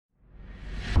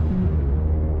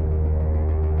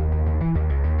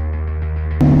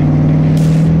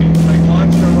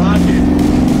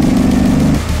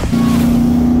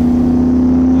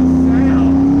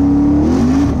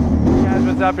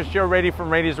here, Rady from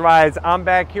Rady's Rides. I'm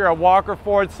back here at Walker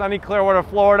Ford, sunny Clearwater,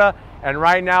 Florida, and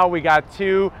right now we got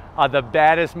two of the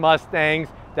baddest Mustangs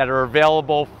that are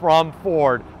available from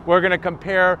Ford. We're gonna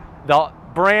compare the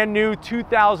brand new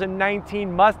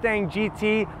 2019 Mustang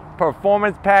GT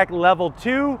Performance Pack Level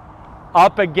 2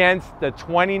 up against the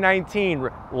 2019,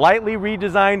 lightly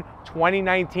redesigned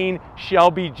 2019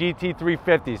 Shelby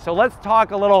GT350. So let's talk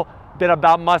a little bit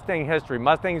about Mustang history.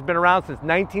 Mustang's been around since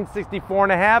 1964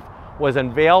 and a half, was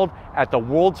unveiled at the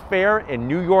World's Fair in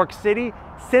New York City.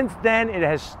 Since then, it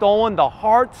has stolen the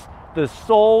hearts, the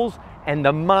souls, and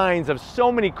the minds of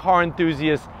so many car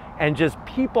enthusiasts and just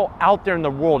people out there in the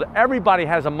world. Everybody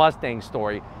has a Mustang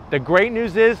story. The great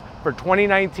news is, for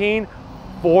 2019,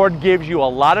 Ford gives you a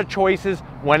lot of choices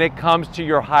when it comes to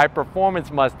your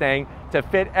high-performance Mustang to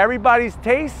fit everybody's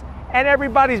taste and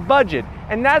everybody's budget.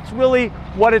 And that's really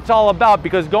what it's all about,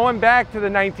 because going back to the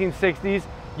 1960s,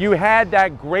 you had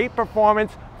that great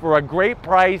performance for a great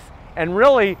price, and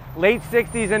really late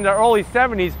 60s into early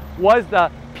 70s was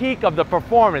the peak of the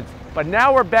performance. But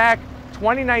now we're back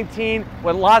 2019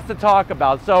 with lots to talk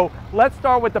about. So let's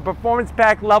start with the Performance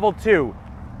Pack Level 2.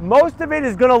 Most of it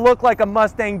is gonna look like a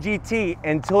Mustang GT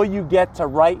until you get to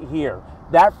right here.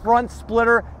 That front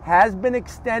splitter has been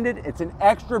extended. It's an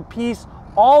extra piece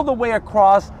all the way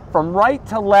across from right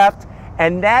to left,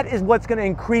 and that is what's going to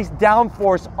increase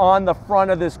downforce on the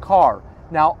front of this car.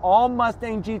 Now, all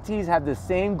Mustang GTs have the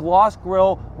same gloss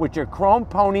grille with your chrome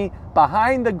pony.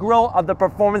 Behind the grille of the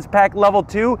Performance Pack Level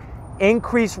 2,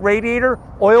 increased radiator,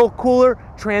 oil cooler,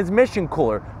 transmission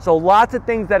cooler. So lots of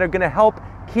things that are going to help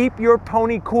keep your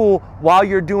pony cool while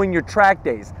you're doing your track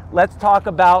days. Let's talk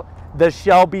about the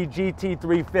Shelby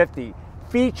GT350.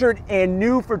 Featured and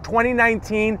new for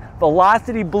 2019,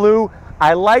 Velocity Blue.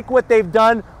 I like what they've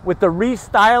done with the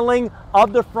restyling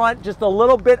of the front, just a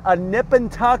little bit of nip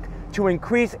and tuck to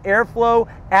increase airflow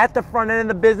at the front end of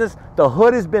the business. The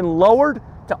hood has been lowered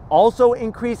to also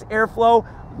increase airflow.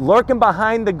 Lurking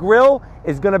behind the grille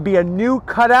is gonna be a new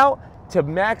cutout to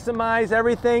maximize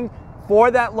everything for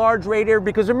that large radiator,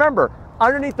 because remember,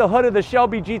 underneath the hood of the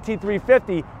Shelby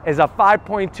GT350 is a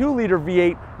 5.2 liter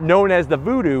V8 known as the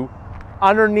Voodoo.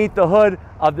 Underneath the hood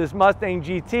of this Mustang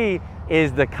GT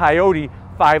is the Coyote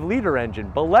 5-liter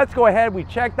engine. But let's go ahead, we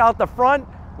checked out the front,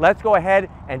 let's go ahead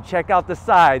and check out the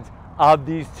sides of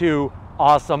these two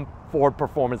awesome Ford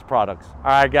Performance products.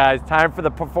 All right guys, time for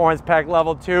the Performance Pack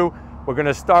Level 2. We're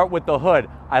gonna start with the hood.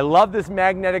 I love this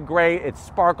magnetic gray, it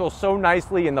sparkles so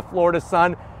nicely in the Florida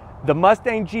sun. The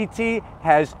Mustang GT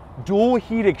has dual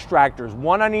heat extractors,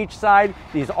 one on each side.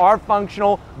 These are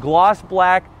functional, gloss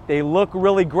black. They look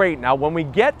really great. Now, when we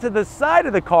get to the side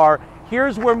of the car,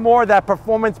 here's where more of that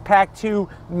Performance Pack 2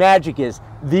 magic is.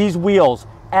 These wheels,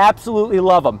 absolutely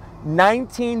love them.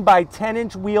 19 by 10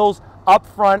 inch wheels up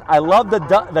front. I love the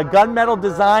gunmetal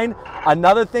design.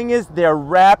 Another thing is they're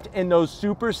wrapped in those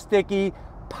super sticky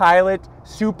Pilot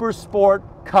Super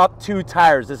Sport Cup 2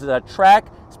 tires. This is a track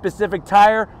specific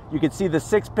tire. You can see the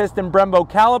 6-piston Brembo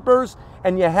calipers,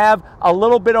 and you have a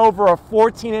little bit over a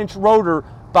 14-inch rotor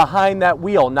behind that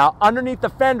wheel. Now, underneath the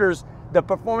fenders, the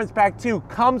Performance Pack 2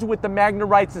 comes with the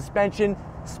Magna-Ride suspension,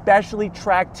 specially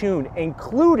track tuned,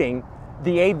 including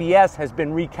the ABS has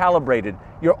been recalibrated.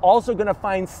 You're also gonna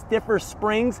find stiffer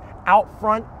springs out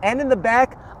front and in the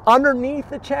back. Underneath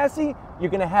the chassis, you're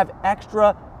gonna have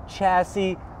extra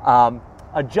chassis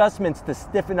adjustments to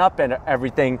stiffen up and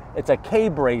everything. It's a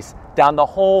K-brace down the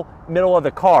whole middle of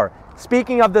the car.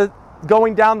 Speaking of the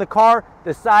going down the car,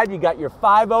 the side, you got your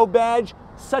 5.0 badge,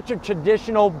 such a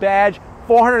traditional badge,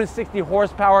 460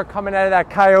 horsepower coming out of that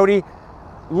Coyote.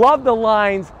 Love the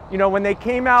lines. You know, when they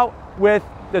came out with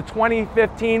the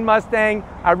 2015 Mustang,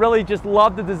 I really just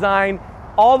loved the design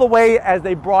all the way as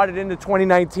they brought it into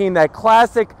 2019, that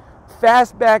classic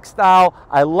fastback style.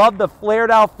 I love the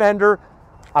flared out fender.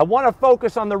 I want to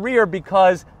focus on the rear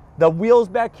because the wheels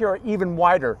back here are even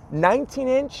wider,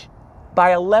 19-inch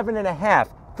by 11.5.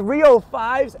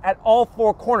 305s at all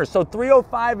four corners. So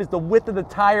 305 is the width of the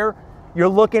tire. You're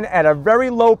looking at a very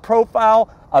low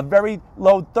profile, a very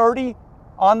low 30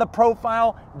 on the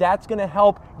profile. That's going to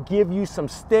help give you some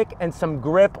stick and some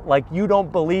grip like you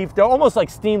don't believe. They're almost like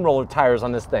steamroller tires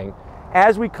on this thing.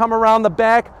 As we come around the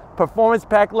back, Performance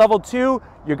Pack Level 2,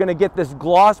 you're going to get this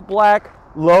gloss black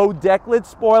low deck lid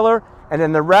spoiler, and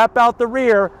then to wrap out the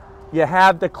rear, you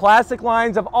have the classic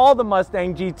lines of all the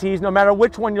Mustang GTs, no matter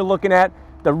which one you're looking at.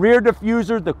 The rear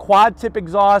diffuser, the quad tip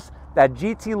exhaust, that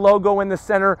GT logo in the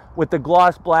center with the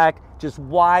gloss black, just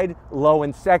wide, low,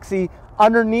 and sexy.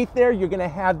 Underneath there, you're gonna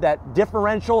have that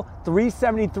differential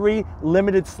 373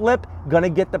 limited slip, gonna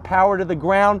get the power to the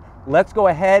ground. let's go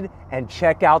ahead and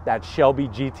check out that Shelby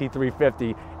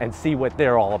GT350 and see what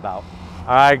they're all about.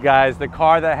 All right, guys, the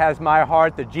car that has my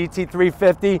heart, the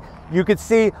GT350. You can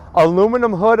see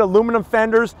aluminum hood, aluminum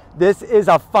fenders. This is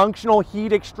a functional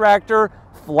heat extractor,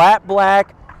 flat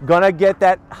black. Gonna get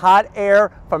that hot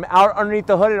air from out underneath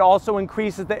the hood. It also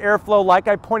increases the airflow. Like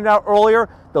I pointed out earlier,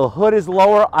 the hood is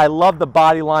lower. I love the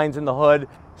body lines in the hood.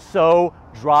 So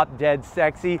drop dead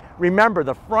sexy. Remember,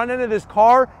 the front end of this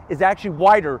car is actually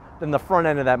wider than the front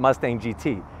end of that Mustang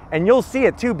GT. And you'll see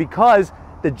it too, because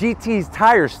the GT's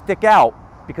tires stick out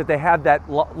because they have that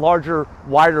larger,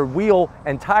 wider wheel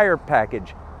and tire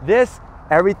package. This,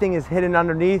 everything is hidden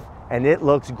underneath and it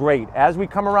looks great. As we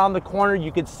come around the corner,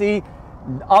 you can see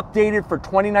updated for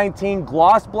 2019,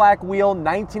 gloss black wheel,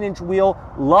 19-inch wheel.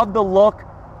 Love the look.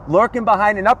 Lurking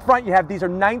behind, and up front you have, these are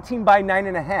 19 by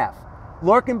 9.5.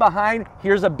 Lurking behind,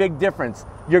 here's a big difference.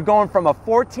 You're going from a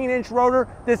 14-inch rotor,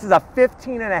 this is a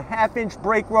 15.5-inch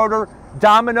brake rotor.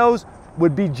 Domino's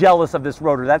would be jealous of this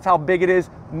rotor. That's how big it is.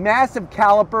 Massive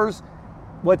calipers.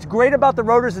 What's great about the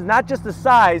rotors is not just the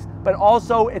size, but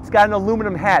also it's got an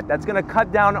aluminum hat. That's gonna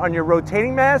cut down on your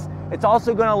rotating mass. It's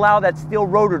also gonna allow that steel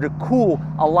rotor to cool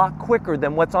a lot quicker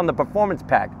than what's on the Performance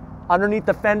Pack. Underneath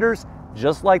the fenders,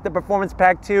 just like the Performance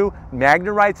Pack 2,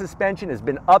 MagneRide suspension has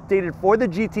been updated for the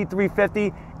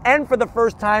GT350, and for the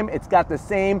first time, it's got the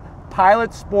same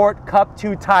Pilot Sport Cup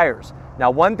 2 tires. Now,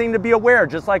 one thing to be aware,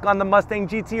 just like on the Mustang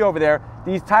GT over there,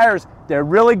 these tires, they're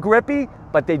really grippy,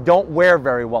 but they don't wear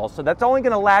very well. So that's only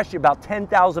gonna last you about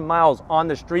 10,000 miles on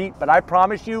the street, but I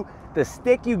promise you, the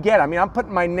stick you get, I mean, I'm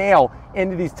putting my nail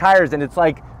into these tires and it's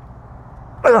like,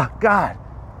 oh God,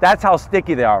 that's how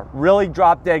sticky they are. Really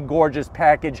drop dead gorgeous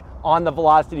package on the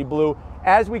Velocity Blue.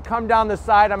 As we come down the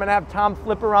side, I'm gonna have Tom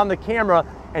flip around the camera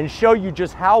and show you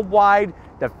just how wide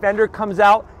the fender comes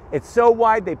out. It's so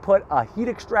wide, they put a heat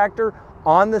extractor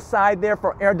on the side there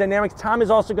for aerodynamics. Tom is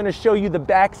also gonna show you the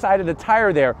back side of the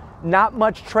tire there. Not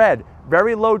much tread,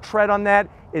 very low tread on that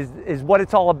is what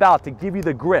it's all about, to give you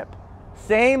the grip.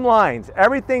 Same lines,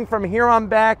 everything from here on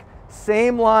back,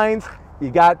 same lines. You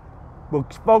got, we'll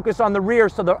focus on the rear.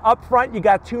 So the up front, you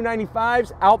got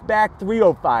 295s, out back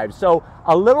 305s. So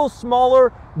a little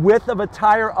smaller width of a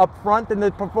tire up front than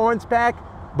the Performance Pack,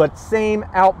 but same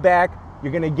out back.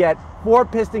 You're gonna get 4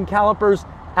 piston calipers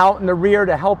out in the rear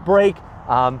to help brake.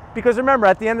 Because remember,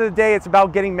 at the end of the day, it's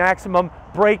about getting maximum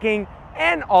braking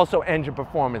and also engine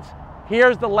performance.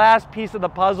 Here's the last piece of the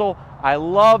puzzle. I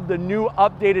love the new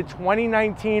updated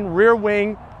 2019 rear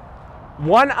wing.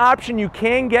 One option you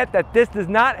can get that this does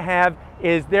not have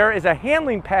is there is a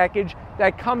handling package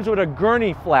that comes with a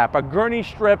gurney flap, a gurney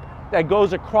strip that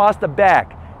goes across the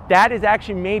back. That is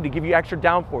actually made to give you extra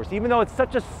downforce. Even though it's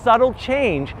such a subtle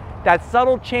change, that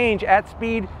subtle change at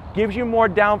speed gives you more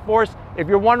downforce. If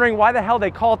you're wondering why the hell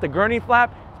they call it the gurney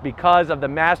flap, it's because of the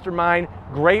mastermind,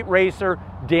 great racer,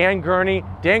 Dan Gurney.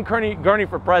 Dan Gurney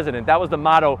for president. That was the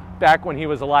motto back when he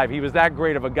was alive. He was that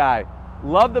great of a guy.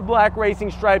 Love the black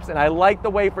racing stripes, and I like the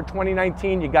way for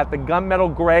 2019 you got the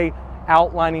gunmetal gray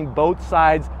outlining both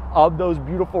sides of those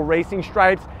beautiful racing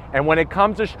stripes. And when it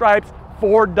comes to stripes,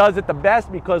 Ford does it the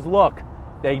best because look,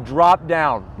 they drop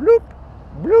down. Bloop,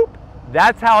 bloop.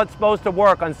 That's how it's supposed to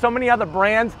work. On so many other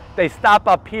brands, they stop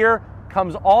up here,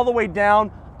 comes all the way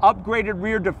down, upgraded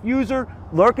rear diffuser.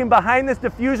 Lurking behind this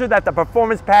diffuser that the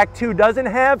Performance Pack 2 doesn't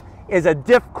have is a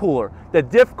diff cooler. The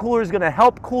diff cooler is gonna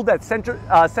help cool that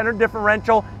center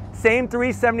differential. Same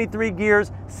 373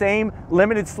 gears, same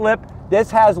limited slip.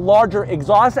 This has larger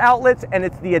exhaust outlets and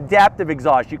it's the adaptive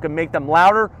exhaust. You can make them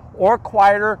louder or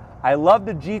quieter. I love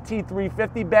the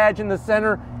GT350 badge in the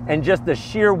center and just the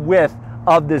sheer width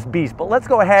of this beast. But let's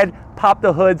go ahead, pop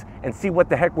the hoods, and see what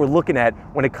the heck we're looking at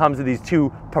when it comes to these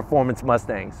two performance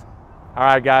Mustangs. All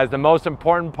right, guys, the most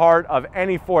important part of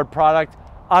any Ford product,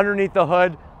 underneath the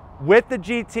hood, with the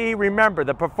GT, remember,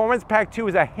 the Performance Pack 2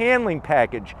 is a handling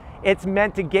package. It's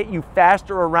meant to get you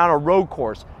faster around a road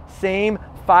course. Same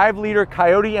 5-liter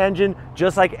Coyote engine,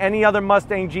 just like any other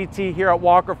Mustang GT here at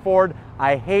Walker Ford.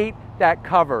 I hate that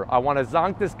cover. I want to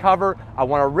zonk this cover. I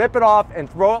want to rip it off and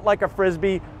throw it like a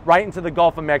Frisbee right into the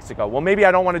Gulf of Mexico. Well, maybe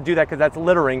I don't want to do that because that's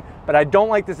littering, but I don't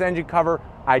like this engine cover.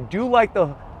 I do like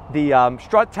the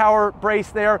strut tower brace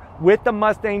there with the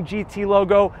Mustang GT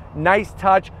logo. Nice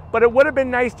touch, but it would have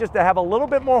been nice just to have a little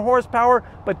bit more horsepower,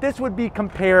 but this would be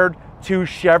compared to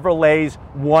Chevrolet's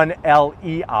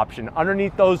 1LE option.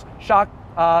 Underneath those shock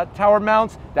tower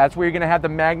mounts, that's where you're going to have the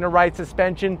MagneRide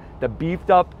suspension, the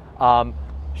beefed up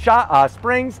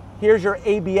springs. Here's your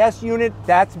ABS unit.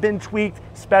 That's been tweaked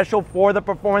special for the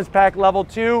Performance Pack Level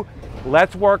 2.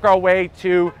 Let's work our way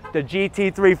to the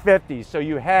GT350. So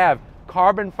you have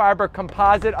carbon fiber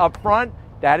composite up front.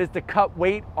 That is to cut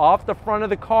weight off the front of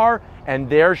the car. And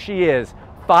there she is,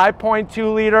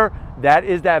 5.2 liter. That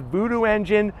is that Voodoo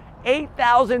engine,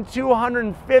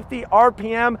 8,250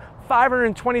 RPM,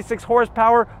 526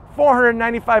 horsepower,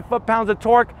 495 foot-pounds of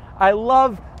torque. I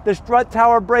love the strut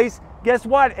tower brace. Guess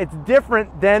what? It's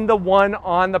different than the one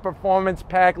on the Performance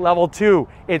Pack Level 2.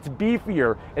 It's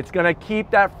beefier. It's gonna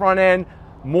keep that front end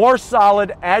more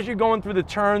solid as you're going through the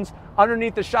turns.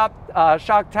 Underneath the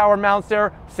shock tower mounts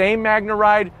there, same Magna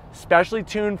Ride, specially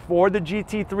tuned for the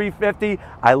GT350.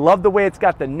 I love the way it's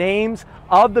got the names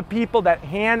of the people that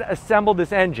hand assembled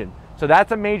this engine. So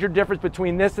that's a major difference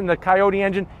between this and the Coyote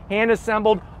engine. Hand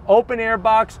assembled, open air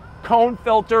box, cone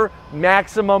filter,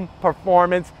 maximum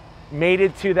performance,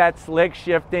 mated to that slick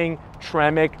shifting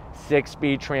Tremec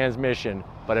 6-speed transmission.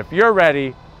 But if you're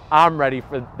ready, I'm ready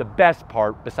for the best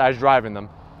part besides driving them.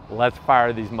 Let's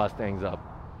fire these Mustangs up.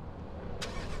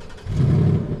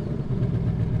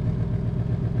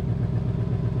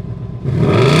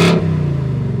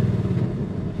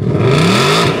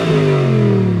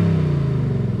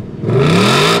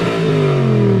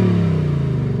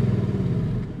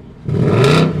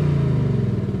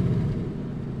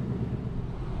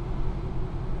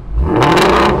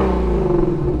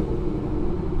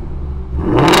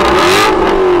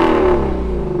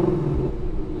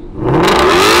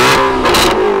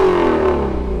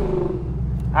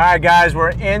 All right, guys,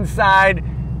 we're inside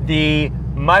the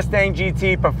Mustang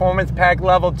GT Performance Pack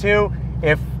Level 2.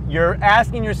 If you're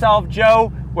asking yourself,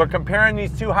 Joe, we're comparing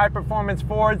these two high-performance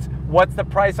Fords, what's the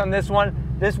price on this one?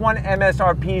 This one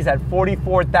MSRP is at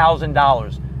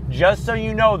 $44,000. Just so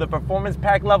you know, the Performance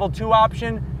Pack Level 2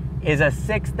 option is a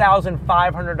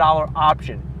 $6,500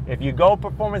 option. If you go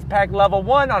Performance Pack Level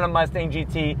 1 on a Mustang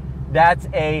GT, that's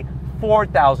a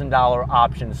 $4,000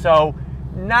 option. So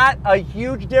not a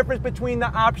huge difference between the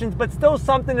options, but still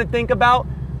something to think about.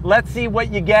 Let's see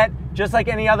what you get. Just like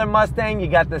any other Mustang, you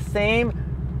got the same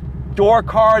door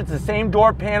cards, the same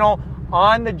door panel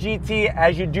on the GT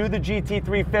as you do the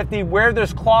GT350. Where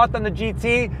there's cloth on the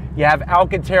GT, you have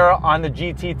Alcantara on the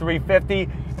GT350,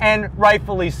 and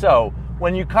rightfully so.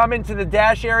 When you come into the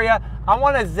dash area, I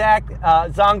want to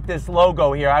zonk this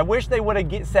logo here. I wish they would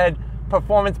have said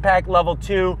Performance Pack Level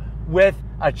 2 with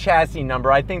a chassis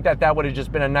number. I think that would have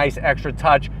just been a nice extra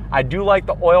touch. I do like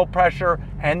the oil pressure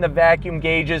and the vacuum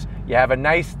gauges. You have a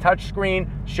nice touch screen,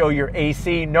 show your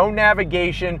AC, no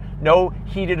navigation, no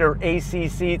heated or AC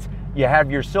seats. You have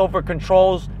your silver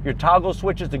controls, your toggle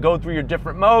switches to go through your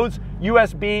different modes,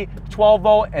 USB, 12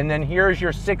 volt, and then here's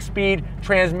your 6-speed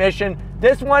transmission.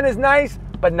 This one is nice,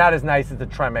 but not as nice as the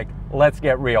Tremec. Let's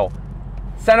get real.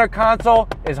 Center console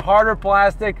is harder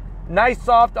plastic, nice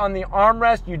soft on the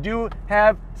armrest. You do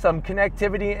have some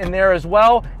connectivity in there as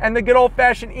well, and the good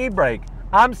old-fashioned e-brake.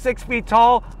 I'm 6 feet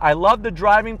tall. I love the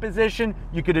driving position.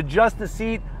 You could adjust the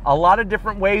seat a lot of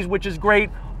different ways, which is great.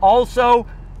 Also,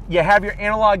 you have your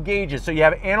analog gauges. So you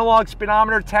have analog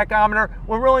speedometer, tachometer.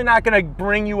 We're really not gonna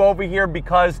bring you over here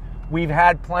because we've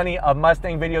had plenty of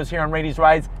Mustang videos here on Rady's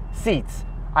Rides. Seats.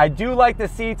 I do like the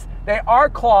seats. They are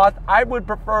cloth. I would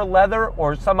prefer leather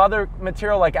or some other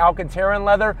material like Alcantara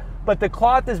leather, but the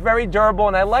cloth is very durable,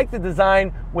 and I like the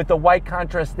design with the white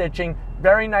contrast stitching.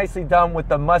 Very nicely done with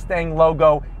the Mustang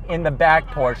logo in the back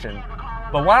portion.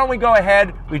 But why don't we go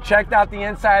ahead, we checked out the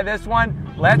inside of this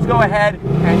one. Let's go ahead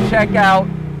and check out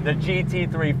the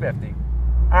GT350.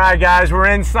 All right, guys, we're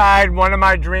inside one of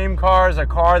my dream cars, a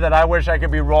car that I wish I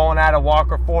could be rolling out of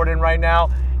Walker Ford in right now.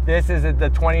 This is the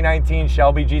 2019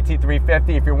 Shelby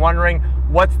GT350. If you're wondering,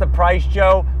 what's the price,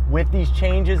 Joe, with these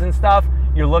changes and stuff,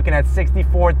 you're looking at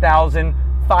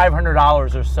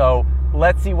 $64,500 or so.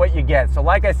 Let's see what you get. So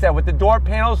like I said, with the door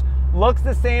panels, looks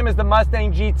the same as the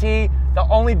Mustang GT. The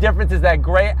only difference is that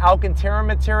gray Alcantara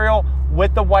material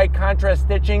with the white contrast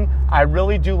stitching. I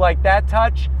really do like that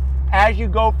touch. As you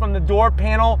go from the door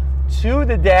panel to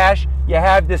the dash, you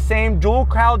have the same dual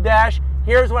cloud dash.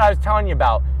 Here's what I was telling you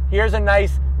about. Here's a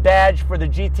nice badge for the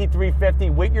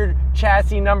GT350 with your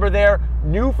chassis number there.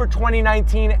 New for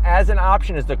 2019 as an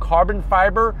option is the carbon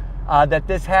fiber that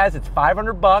this has. It's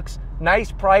 500 bucks.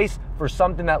 Nice price for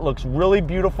something that looks really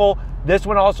beautiful. This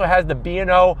one also has the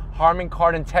B&O Harman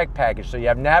Kardon Tech package. So you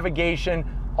have navigation,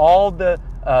 all the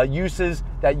uses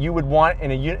that you would want in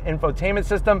an infotainment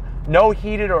system. No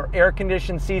heated or air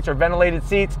conditioned seats or ventilated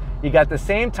seats. You got the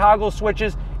same toggle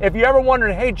switches. If you ever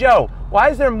wondered, hey Joe, why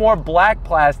is there more black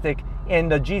plastic in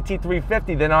the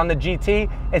GT350 than on the GT?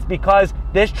 It's because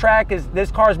this car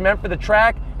is meant for the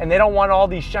track, and they don't want all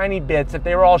these shiny bits, if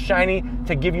they were all shiny,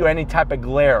 to give you any type of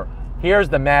glare. Here's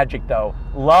the magic though.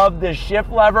 Love the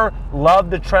shift lever, love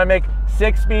the Tremec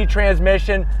 6-speed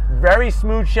transmission, very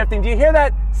smooth shifting. Do you hear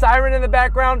that siren in the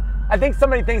background? I think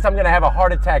somebody thinks I'm gonna have a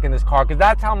heart attack in this car because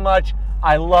that's how much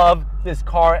I love this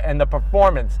car and the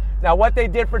performance. Now what they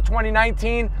did for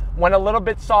 2019, went a little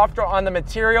bit softer on the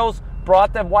materials,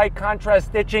 brought the white contrast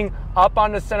stitching up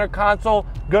on the center console,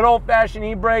 good old-fashioned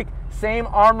e-brake, same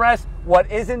armrest.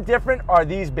 What isn't different are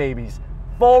these babies.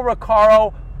 Full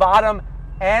Recaro bottom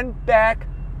and back.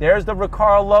 There's the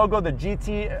Recaro logo, the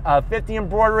GT50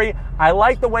 embroidery. I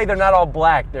like the way they're not all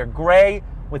black. They're gray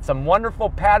with some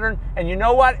wonderful pattern. And you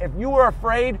know what? If you were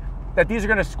afraid that these are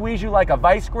gonna squeeze you like a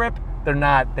vice grip, they're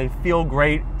not. They feel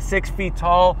great. 6 feet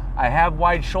tall. I have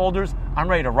wide shoulders. I'm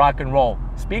ready to rock and roll.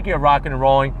 Speaking of rocking and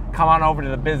rolling, come on over to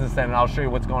the business end and I'll show you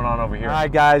what's going on over here. All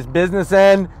right guys, business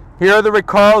end. Here are the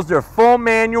Recaros. They're full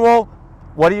manual.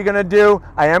 What are you gonna do?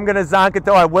 I am gonna zonk it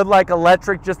though. I would like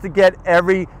electric just to get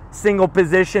every single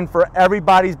position for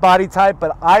everybody's body type,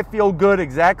 but I feel good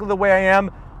exactly the way I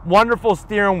am. Wonderful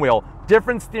steering wheel.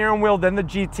 Different steering wheel than the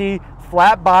GT.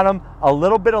 Flat bottom, a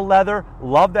little bit of leather.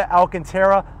 Love the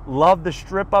Alcantara. Love the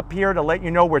strip up here to let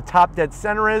you know where top dead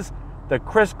center is. The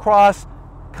crisscross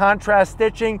contrast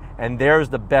stitching, and there's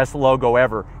the best logo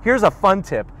ever. Here's a fun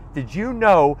tip. Did you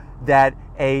know that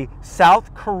a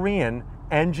South Korean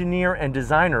engineer and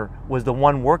designer was the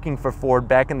one working for Ford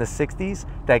back in the 60s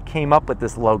that came up with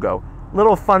this logo?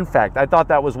 Little fun fact. I thought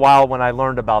that was wild when I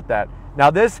learned about that. Now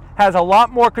this has a lot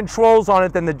more controls on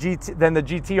it than the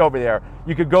GT over there.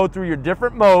 You could go through your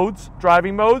different modes,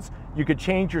 driving modes. You could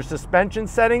change your suspension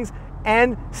settings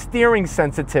and steering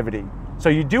sensitivity. So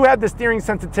you do have the steering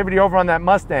sensitivity over on that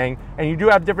Mustang, and you do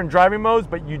have different driving modes,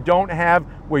 but you don't have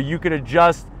where you could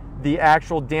adjust the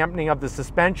actual dampening of the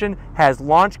suspension. Has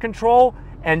launch control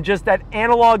and just that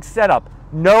analog setup.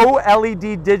 No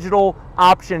LED digital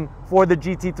option for the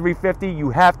GT350. You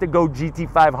have to go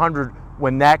GT500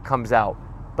 when that comes out.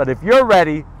 But if you're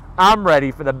ready, I'm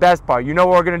ready for the best part. You know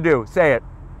what we're gonna do. Say it.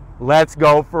 Let's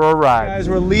go for a ride. Guys,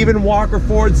 we're leaving Walker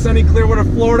Ford, sunny Clearwater,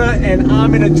 Florida, and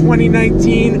I'm in a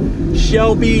 2019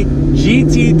 Shelby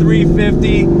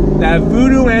GT350. That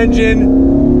Voodoo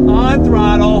engine on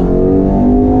throttle.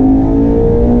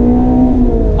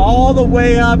 All the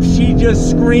way up, she just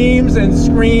screams and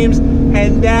screams,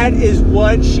 and that is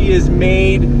what she is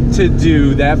made to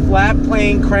do. That flat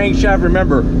plane crankshaft,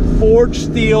 remember, forged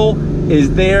steel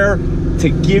is there to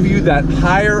give you that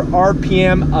higher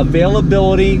RPM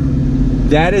availability.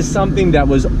 That is something that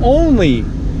was only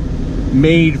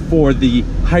made for the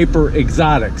hyper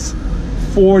exotics.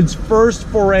 Ford's first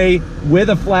foray with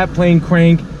a flat plane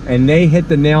crank, and they hit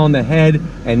the nail on the head,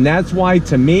 and that's why,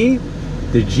 to me,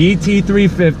 the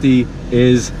GT350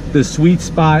 is the sweet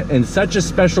spot and such a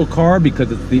special car because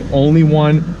it's the only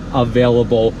one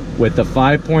available with the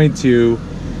 5.2,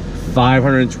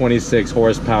 526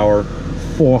 horsepower,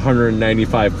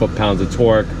 495 foot-pounds of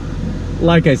torque.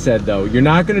 Like I said though, you're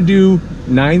not gonna do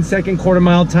 9-second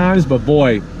quarter-mile times, but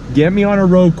boy, get me on a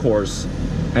road course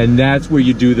and that's where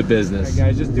you do the business. All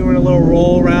right, guys, just doing a little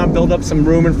roll around, build up some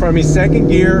room in front of me. Second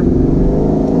gear.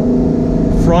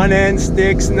 Front end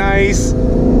sticks nice,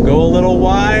 go a little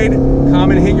wide,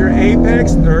 come and hit your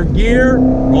apex. Third gear,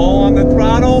 roll on the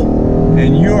throttle,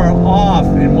 and you are off.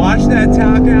 And watch that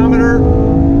tachometer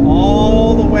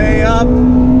all the way up.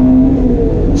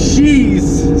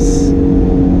 Jesus.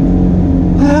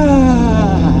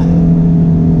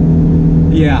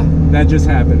 Yeah, that just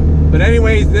happened. But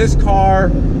anyways, this car,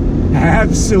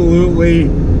 absolutely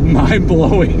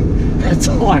mind-blowing. That's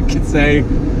all I can say.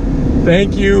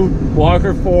 Thank you,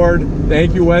 Walker Ford.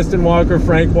 Thank you, Weston Walker,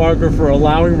 Frank Walker, for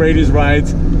allowing Raiders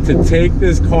Rides to take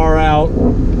this car out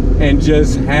and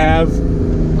just have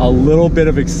a little bit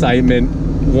of excitement.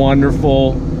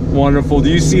 Wonderful, wonderful. Do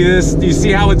you see this? Do you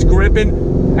see how it's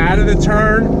gripping out of the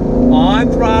turn?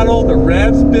 On throttle, the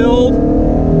revs build.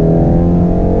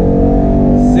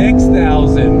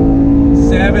 6,000,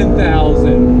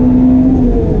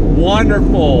 7,000.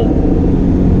 Wonderful.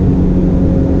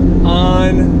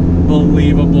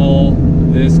 Unbelievable.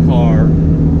 This car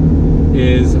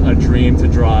is a dream to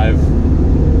drive.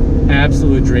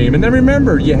 Absolute dream. And then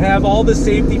remember, you have all the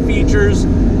safety features,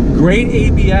 great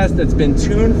ABS that's been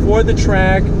tuned for the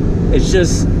track. It's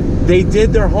just, they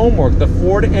did their homework. The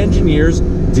Ford engineers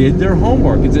did their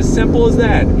homework. It's as simple as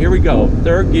that. Here we go.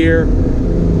 Third gear,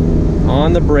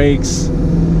 on the brakes,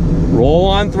 roll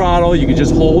on throttle. You can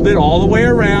just hold it all the way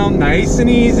around, nice and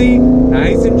easy,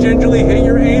 nice and gingerly hit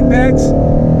your apex.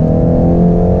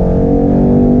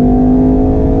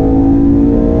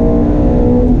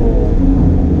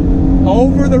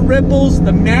 Over the ripples,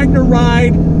 the Magna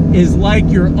Ride is like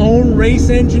your own race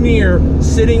engineer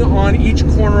sitting on each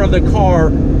corner of the car,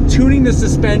 tuning the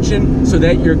suspension so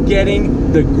that you're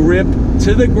getting the grip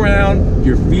to the ground,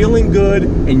 you're feeling good,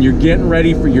 and you're getting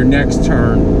ready for your next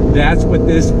turn. That's what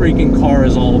this freaking car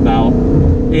is all about.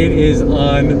 It is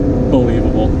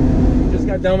unbelievable. Just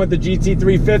got done with the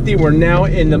GT350. We're now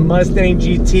in the Mustang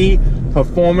GT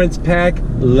Performance Pack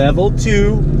Level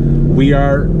 2. We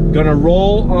are gonna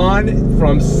roll on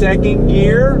from second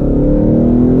gear.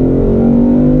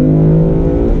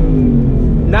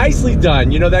 Nicely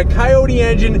done. You know, that Coyote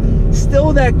engine,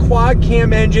 still that quad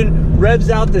cam engine, revs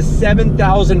out to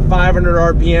 7,500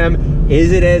 RPM.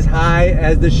 Is it as high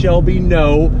as the Shelby?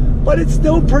 No, but it's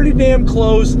still pretty damn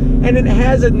close, and it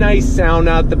has a nice sound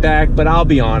out the back, but I'll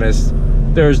be honest,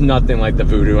 there's nothing like the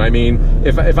Voodoo. I mean,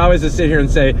 if I was to sit here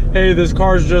and say, hey, this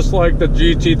car's just like the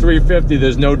GT350,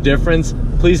 there's no difference,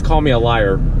 please call me a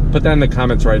liar. Put that in the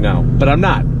comments right now, but I'm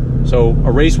not. So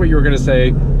erase what you were gonna say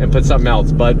and put something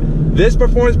else. But this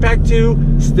Performance Pack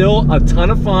 2, still a ton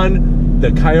of fun.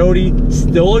 The Coyote,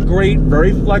 still a great,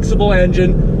 very flexible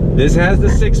engine. This has the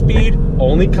 6-speed,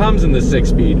 only comes in the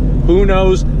 6-speed. Who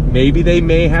knows, maybe they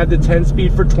may have the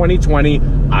 10-speed for 2020.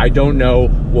 I don't know,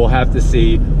 we'll have to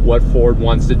see what Ford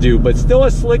wants to do. But still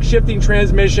a slick shifting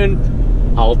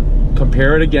transmission. I'll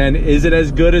compare it again. Is it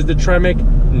as good as the Tremec?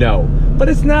 No, but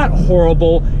it's not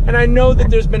horrible. And I know that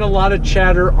there's been a lot of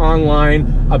chatter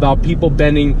online about people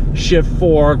bending shift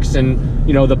forks and,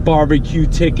 you know, the barbecue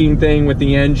ticking thing with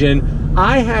the engine.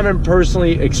 I haven't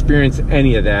personally experienced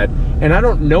any of that, and I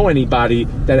don't know anybody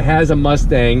that has a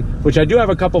Mustang, which I do have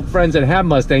a couple friends that have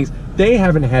Mustangs. They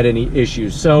haven't had any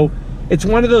issues. So it's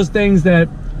one of those things that,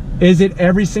 is it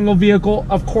every single vehicle?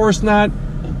 Of course not.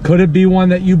 Could it be one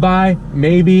that you buy?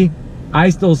 Maybe. I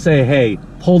still say, hey,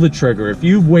 pull the trigger. If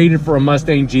you've waited for a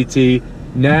Mustang GT,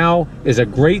 now is a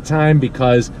great time,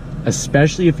 because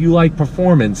especially if you like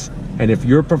performance, and if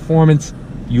your performance,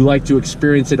 you like to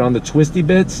experience it on the twisty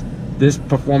bits, this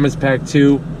Performance Pack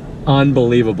 2,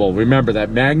 unbelievable. Remember, that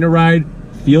Magna ride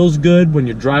feels good when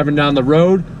you're driving down the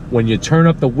road. When you turn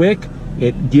up the wick,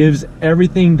 it gives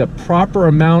everything the proper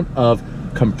amount of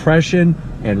compression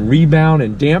and rebound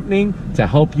and dampening to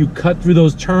help you cut through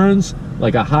those turns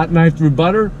like a hot knife through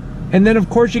butter. And then of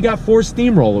course you got 4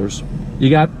 steamrollers.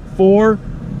 You got 4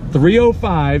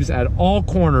 305s at all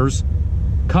corners,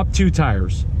 Cup 2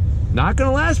 tires. Not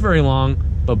gonna last very long,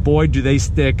 but boy do they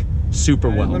stick super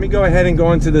well. Let me go ahead and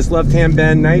go into this left-hand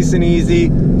bend, nice and easy,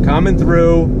 coming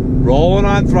through, rolling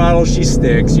on throttle, she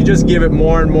sticks. You just give it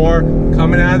more and more,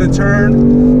 coming out of the turn,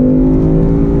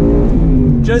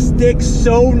 just sticks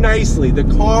so nicely. The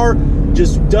car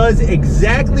just does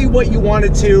exactly what you want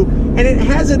it to, and it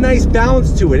has a nice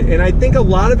balance to it, and I think a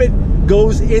lot of it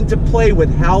goes into play with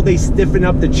how they stiffen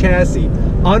up the chassis.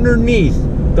 Underneath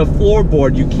the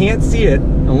floorboard, you can't see it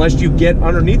unless you get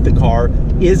underneath the car,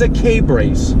 is a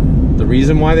K-brace. The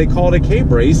reason why they call it a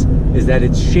K-brace is that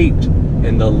it's shaped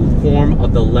in the form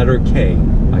of the letter K,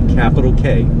 a capital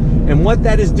K. And what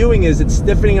that is doing is it's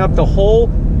stiffening up the whole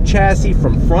chassis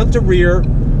from front to rear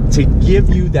to give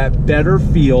you that better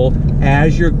feel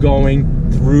as you're going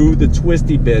through the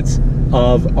twisty bits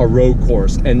of a road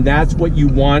course. And that's what you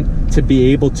want to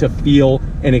be able to feel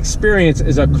and experience,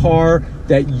 is a car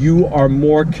that you are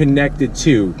more connected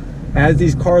to. As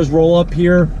these cars roll up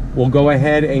here, we'll go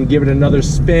ahead and give it another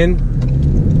spin.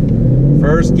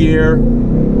 First gear,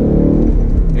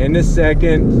 into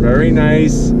second, very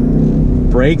nice.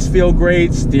 Brakes feel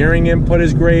great, steering input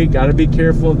is great. Got to be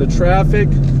careful of the traffic.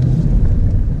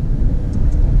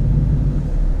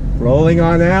 Rolling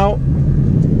on out.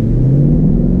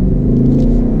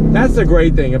 That's the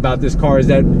great thing about this car, is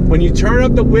that when you turn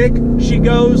up the wick, she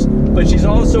goes, but she's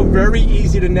also very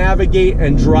easy to navigate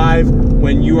and drive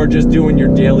when you are just doing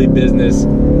your daily business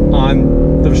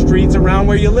on the streets around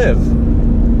where you live.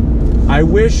 I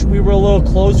wish we were a little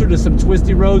closer to some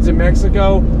twisty roads in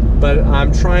Mexico, but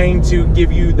I'm trying to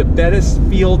give you the best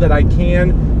feel that I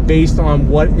can based on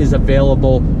what is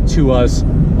available to us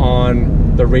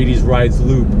on the Rady's Rides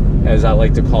Loop, as I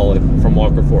like to call it, from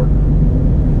Walker Ford.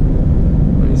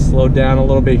 Let me slow down a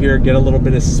little bit here, get a little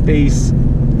bit of space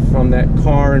from that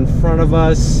car in front of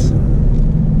us.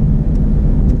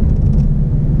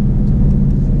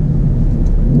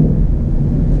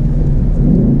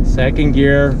 Second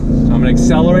gear, I'm gonna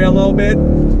accelerate a little bit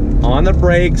on the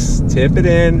brakes, tip it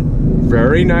in,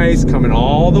 very nice, coming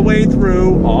all the way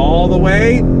through, all the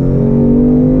way.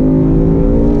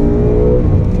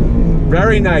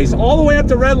 Very nice, all the way up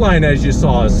to red line, as you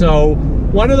saw. So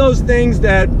one of those things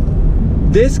that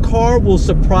this car will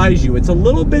surprise you. It's a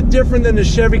little bit different than the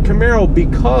Chevy Camaro,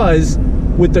 because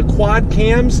with the quad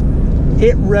cams,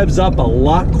 it revs up a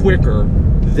lot quicker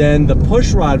than the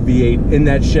pushrod V8 in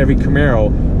that Chevy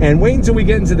Camaro. And wait until we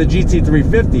get into the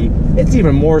GT350, it's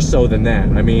even more so than that.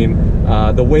 I mean,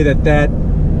 the way that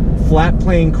flat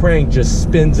plane crank just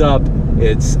spins up,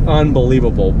 it's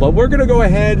unbelievable. But we're gonna go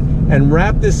ahead and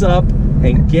wrap this up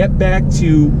and get back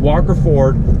to Walker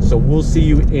Ford, so we'll see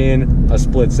you in a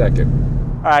split second.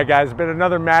 All right, guys, it's been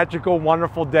another magical,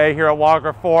 wonderful day here at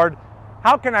Walker Ford.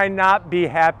 How can I not be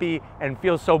happy and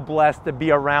feel so blessed to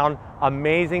be around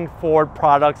amazing Ford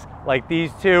products like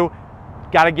these two?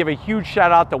 Got to give a huge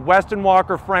shout out to Weston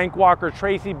Walker, Frank Walker,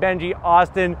 Tracy, Benji,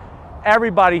 Austin.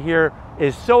 Everybody here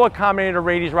is so accommodating to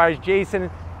Rady's Rides. Jason,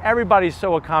 everybody's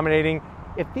so accommodating.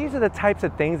 If these are the types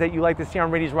of things that you like to see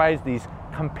on Rady's Rides, these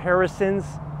comparisons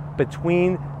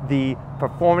between the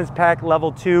Performance Pack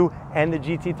Level 2 and the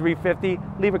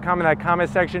GT350, leave a comment in that comment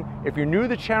section. If you're new to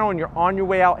the channel and you're on your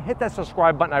way out, hit that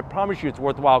subscribe button. I promise you it's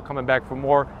worthwhile coming back for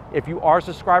more. If you are a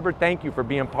subscriber, thank you for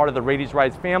being part of the Rady's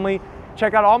Rides family.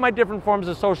 Check out all my different forms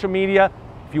of social media.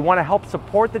 If you want to help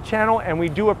support the channel, and we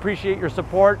do appreciate your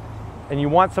support, and you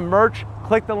want some merch,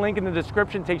 click the link in the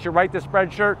description, takes you right to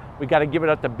Spreadshirt. We got to give it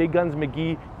up to Big Guns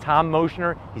McGee, Tom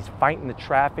Motioner. He's fighting the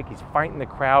traffic, he's fighting the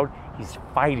crowd, he's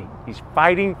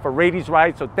fighting for Rady's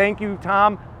Rides. So thank you,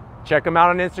 Tom. Check him out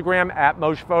on Instagram at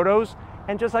Mosh Photos.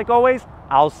 And just like always,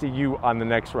 I'll see you on the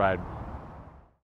next ride.